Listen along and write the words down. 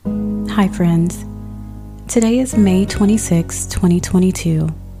Hi friends, today is May 26, 2022.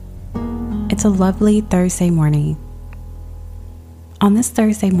 It's a lovely Thursday morning. On this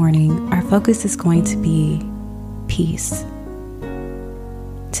Thursday morning, our focus is going to be peace.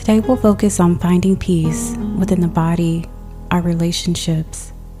 Today we'll focus on finding peace within the body, our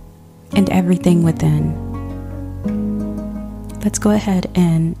relationships, and everything within. Let's go ahead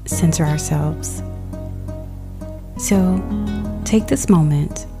and center ourselves. So, take this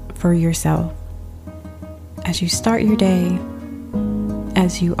moment for yourself. As you start your day,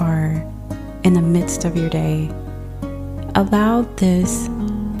 as you are in the midst of your day, allow this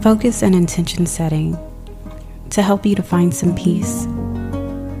focus and intention setting to help you to find some peace.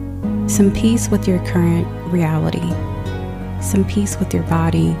 Some peace with your current reality. Some peace with your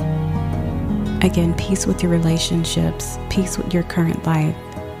body. Again, peace with your relationships. Peace with your current life.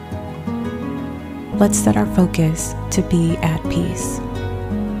 Let's set our focus to be at peace.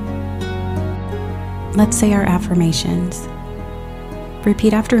 Let's say our affirmations.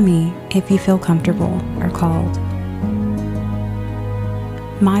 Repeat after me if you feel comfortable or called.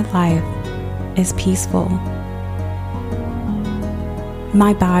 My life is peaceful.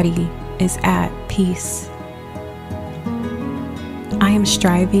 My body is at peace. I am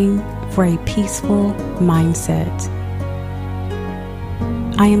striving for a peaceful mindset.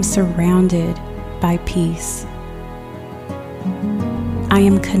 I am surrounded by peace. I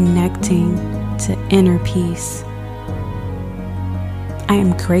am connecting to inner peace. I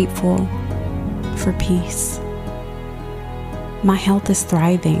am grateful for peace. My health is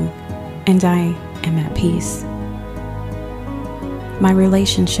thriving and I am at peace. My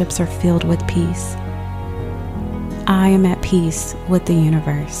relationships are filled with peace. I am at peace with the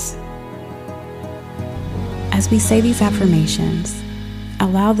universe. As we say these affirmations,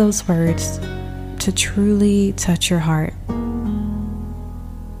 allow those words to truly touch your heart.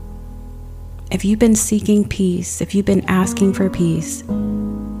 If you've been seeking peace, if you've been asking for peace,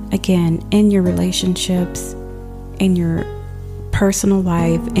 again, in your relationships, in your personal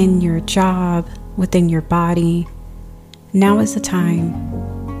life, in your job, within your body, now is the time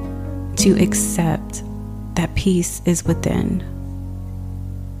to accept that peace is within.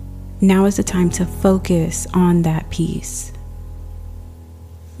 Now is the time to focus on that peace.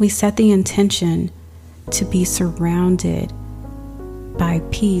 We set the intention to be surrounded by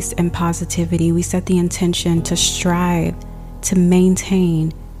peace and positivity. We set the intention to strive to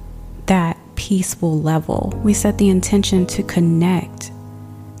maintain that peaceful level. We set the intention to connect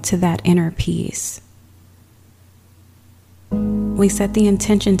to that inner peace. We set the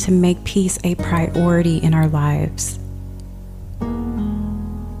intention to make peace a priority in our lives.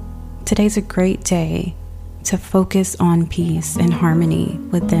 Today's a great day to focus on peace and harmony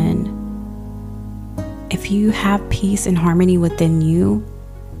within. If you have peace and harmony within you,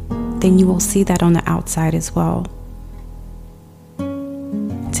 then you will see that on the outside as well.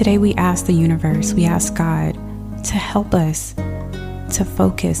 Today we ask the universe, we ask God to help us to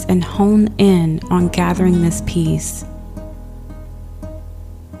focus and hone in on gathering this peace.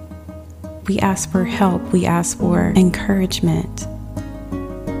 We ask for help, we ask for encouragement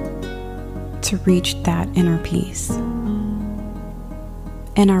to reach that inner peace.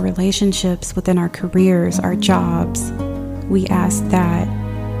 In our relationships, within our careers, our jobs, we ask that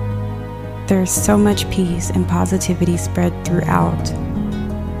there's so much peace and positivity spread throughout.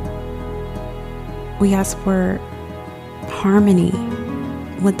 We ask for harmony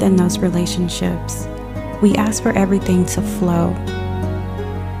within those relationships. We ask for everything to flow.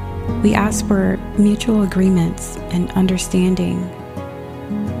 We ask for mutual agreements and understanding.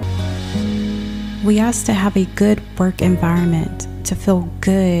 We ask to have a good work environment, to feel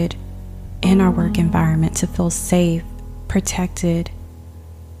good in our work environment, to feel safe, protected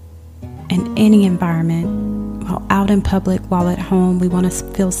in any environment. While out in public, while at home, we want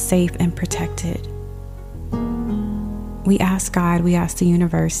to feel safe and protected. We ask God, we ask the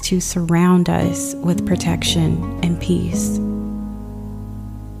universe to surround us with protection and peace.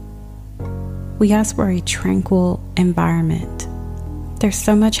 We ask for a tranquil environment. There's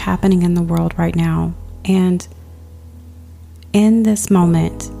so much happening in the world right now, and in this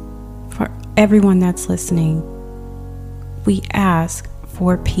moment, for everyone that's listening, we ask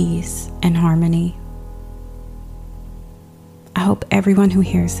for peace and harmony. I hope everyone who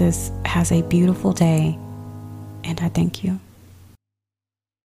hears this has a beautiful day, and I thank you.